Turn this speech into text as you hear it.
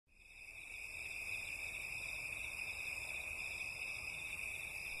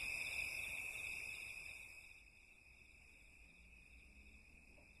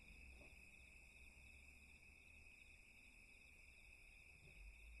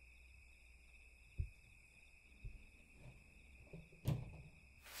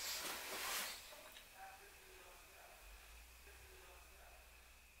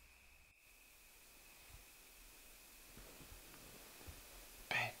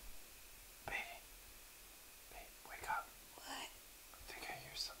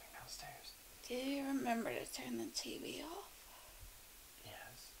remember to turn the TV off?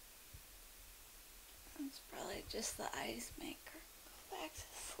 Yes. It's probably just the ice maker. Go back to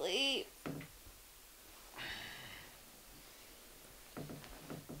sleep.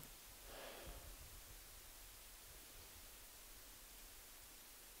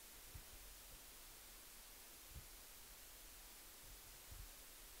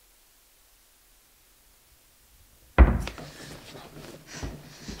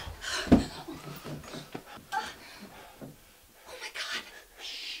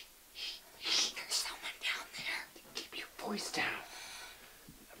 Voice down.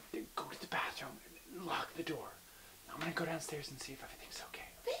 Go to the bathroom and lock the door. I'm gonna go downstairs and see if everything's okay.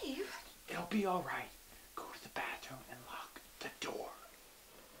 Babe? It'll be alright. Go to the bathroom and lock the door.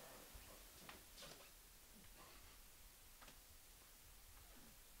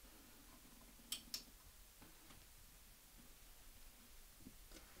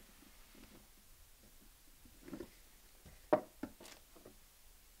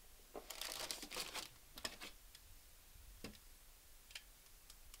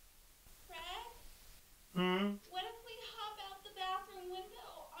 What if we hop out the bathroom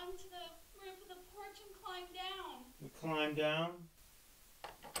window onto the roof of the porch and climb down? We climb down?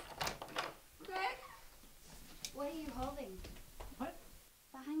 Greg? What are you holding? What?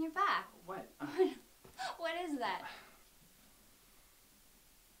 Behind your back. What? What is that?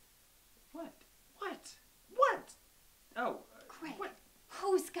 What? What? What? Oh, Greg, what?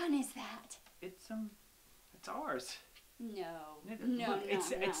 whose gun is that? It's ours. No. Look,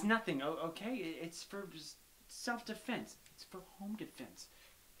 it's no. nothing, okay? It's for self-defense. It's for home defense.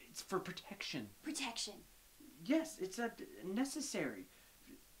 It's for protection. Protection. Yes, it's necessary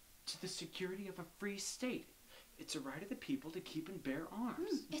to the security of a free state. It's a right of the people to keep and bear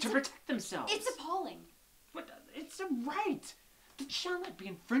arms, to protect themselves. It's appalling. But it's a right that shall not be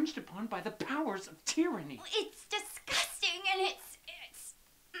infringed upon by the powers of tyranny. It's disgusting, and it's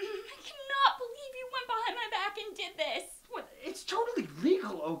I cannot believe you went behind my back and did this. What? It's totally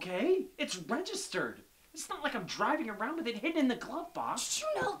legal, okay? It's registered. It's not like I'm driving around with it hidden in the glove box. Did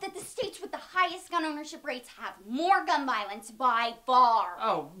you know that the states with the highest gun ownership rates have more gun violence by far?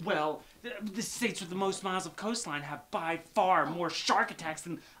 Oh, well, the states with the most miles of coastline have by far more shark attacks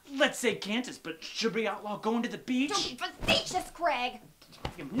than, let's say, Kansas. But should we outlaw going to the beach? Don't be facetious, Craig.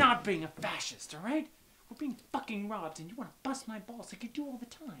 I'm not being a fascist, all right? We're being fucking robbed, and you want to bust my balls like you do all the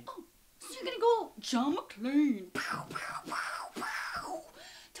time. Oh, so you're gonna go John McClane. Pow, pow, pow, pow.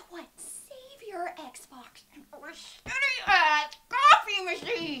 To what? Save your Xbox and a shitty-ass coffee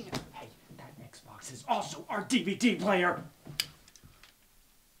machine. Hey, that Xbox is also our DVD player.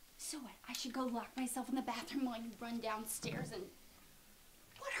 So what? I should go lock myself in the bathroom while you run downstairs and...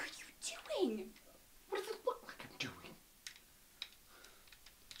 What are you doing? What does it look like I'm doing?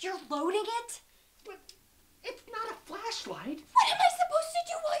 You're loading it? But it's not a flashlight. What am I supposed to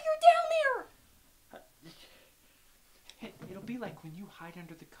do while you're down there? It'll be like when you hide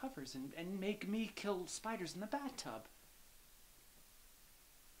under the covers and make me kill spiders in the bathtub.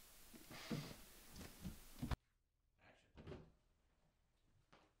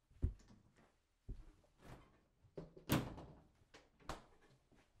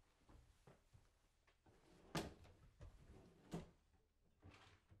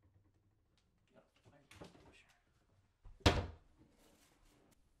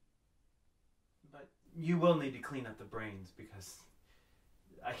 But you will need to clean up the brains because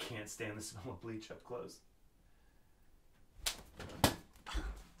I can't stand the smell of bleach up close.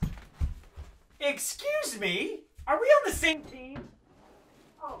 Excuse me? Are we on the same team?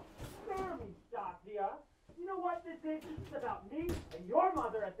 Oh, spare me, Stasia. You know what this is? This is about me and your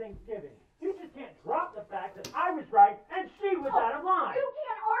mother at Thanksgiving. You just can't drop the fact that I was right and she was out of line. You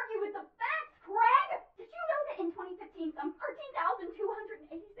can't argue with the facts, Craig! Did you know that in 2015, some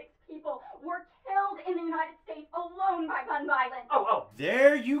 13,286 people were killed in the United States alone by gun violence? Oh,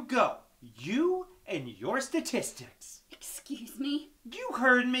 there you go. You and your statistics. Excuse me? You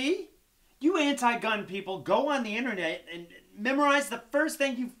heard me. You anti-gun people go on the internet and memorize the first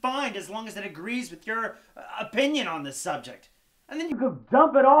thing you find as long as it agrees with your opinion on the subject. And then you go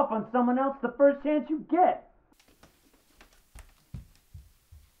dump it off on someone else the first chance you get.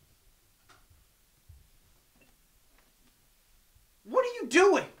 What are you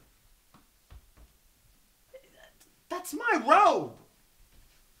doing? That's my robe.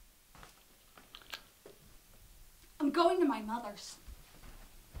 I'm going to my mother's.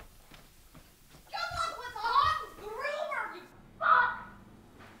 Good luck with the hot groomer, you fuck!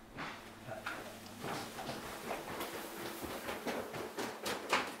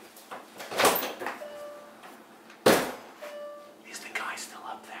 Is the guy still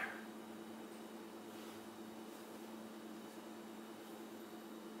up there?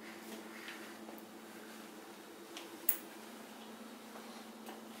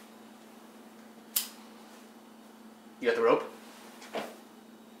 You got the rope?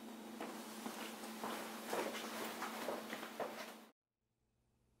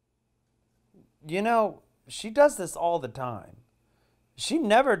 You know, she does this all the time. She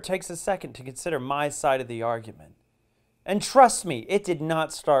never takes a second to consider my side of the argument. And trust me, it did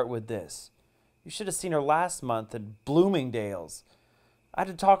not start with this. You should have seen her last month at Bloomingdale's. I had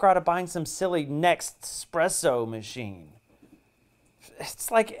to talk her out of buying some silly Nespresso machine.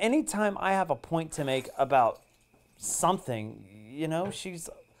 It's like anytime I have a point to make about something, you know, she's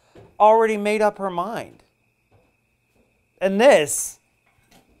already made up her mind. And this,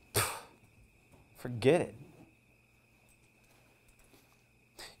 forget it.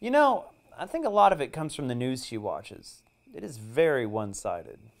 You know, I think a lot of it comes from the news she watches. It is very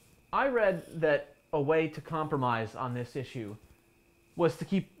one-sided. I read that a way to compromise on this issue was to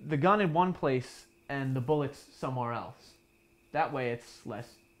keep the gun in one place and the bullets somewhere else. That way it's less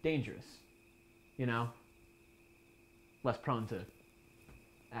dangerous, you know? Less prone to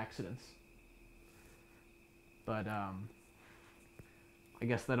accidents. But, I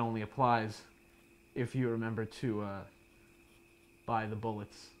guess that only applies if you remember to, buy the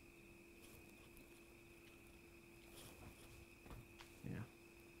bullets. Yeah.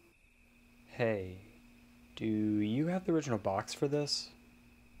 Hey, do you have the original box for this?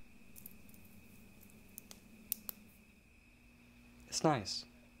 It's nice.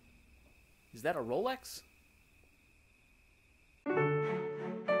 Is that a Rolex?